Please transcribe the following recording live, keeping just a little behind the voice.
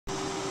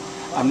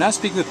I'm now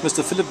speaking with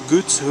Mr. Phillipe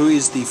Goetz, who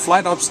is the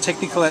Flight Ops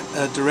Technical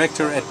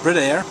Director at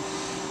BRITAIR.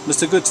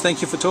 Mr. Goetz,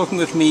 thank you for talking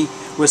with me.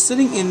 We're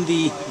sitting in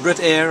the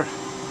BRITAIR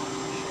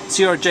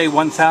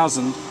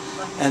CRJ1000,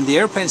 and the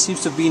airplane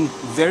seems to have been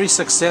very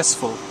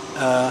successful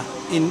at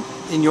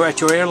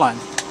your airline.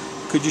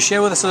 Could you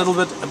share with us a little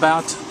bit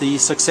about the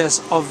success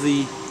of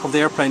the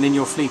airplane in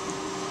your fleet?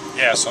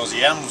 Yeah, so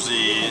the aim of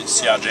the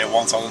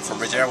CRJ1000 for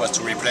BRITAIR was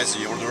to replace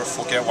the older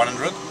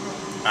CRJ1000,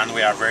 and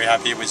we are very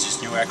happy with this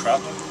new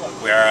aircraft.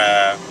 We are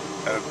a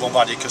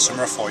Bombardier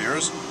customer for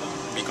years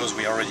because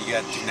we already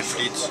get in the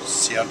fleet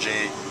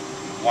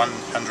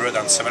CRJ100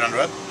 and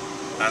 700,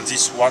 and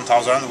this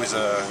 1000 with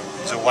a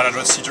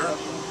 100-seater,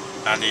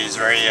 and is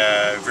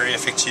very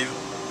effective,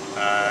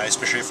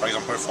 especially for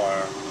example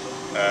for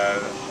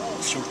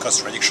fuel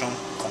cost reduction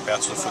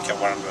compared to the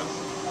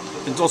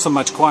CRJ100. It's also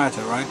much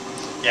quieter, right?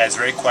 Yeah, it's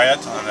very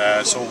quiet,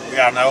 and so we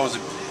are now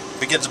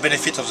we get the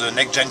benefit of the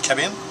next-gen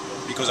cabin,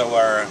 because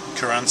our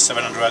current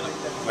 700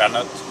 we are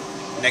not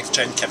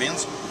next-gen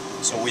cabins.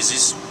 So with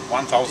this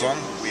 1000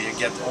 we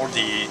get all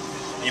the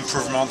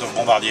improvement of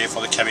Bombardier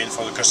for the cabin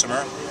for the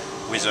customer,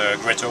 with a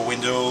greater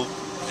window.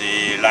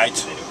 The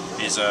light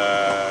is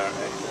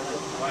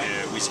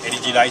with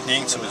LED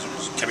lighting, so the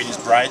cabin is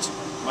bright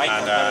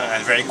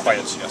and very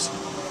quiet. Yes.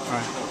 All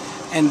right.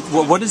 And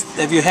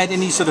have you had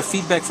any sort of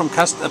feedback from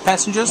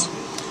passengers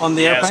on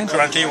the airplane? Yes,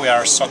 currently we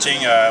are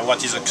sorting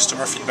what is the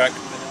customer feedback,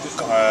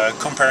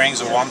 comparing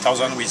the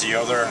 1000 with the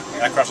other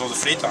aircraft of the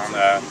fleet, and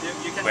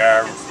we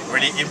are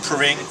really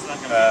improving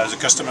the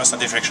customer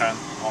satisfaction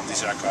on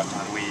this aircraft,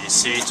 and we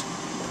see it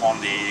on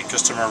the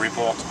customer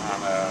report,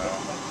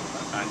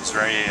 and it's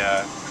very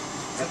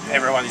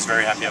everyone is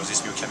very happy of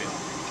this new cabin.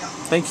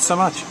 Thank you so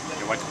much.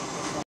 You're welcome.